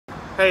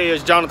Hey,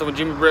 it's Jonathan with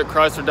Jimmy Britt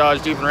Chrysler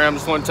Dodge Jeep and Ram.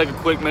 Just want to take a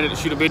quick minute to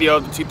shoot a video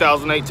of the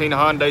 2018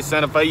 Hyundai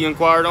Santa Fe you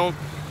inquired on.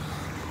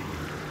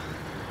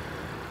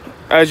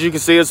 As you can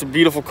see, it's a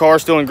beautiful car,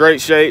 still in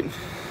great shape.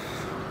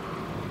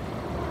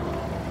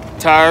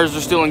 Tires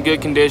are still in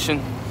good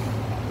condition.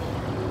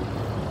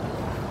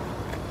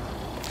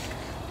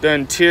 The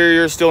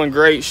interior is still in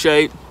great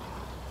shape.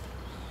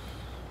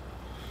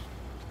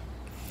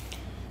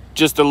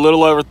 Just a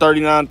little over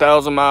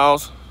 39,000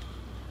 miles.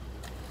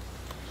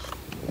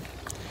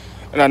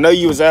 And I know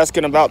you was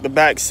asking about the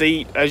back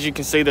seat. As you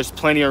can see, there's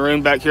plenty of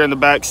room back here in the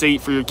back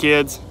seat for your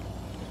kids.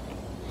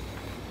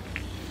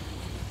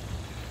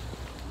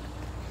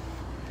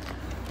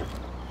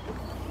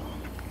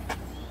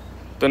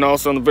 Then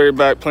also in the very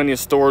back, plenty of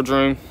storage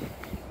room.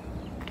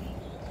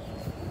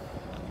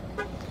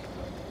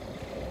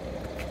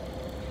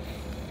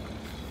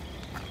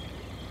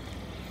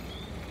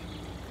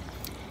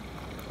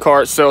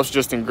 Car itself is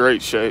just in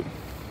great shape.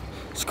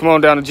 So come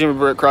on down to Jimmy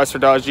Britt Chrysler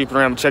Dodge Jeep and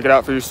Ram and check it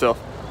out for yourself.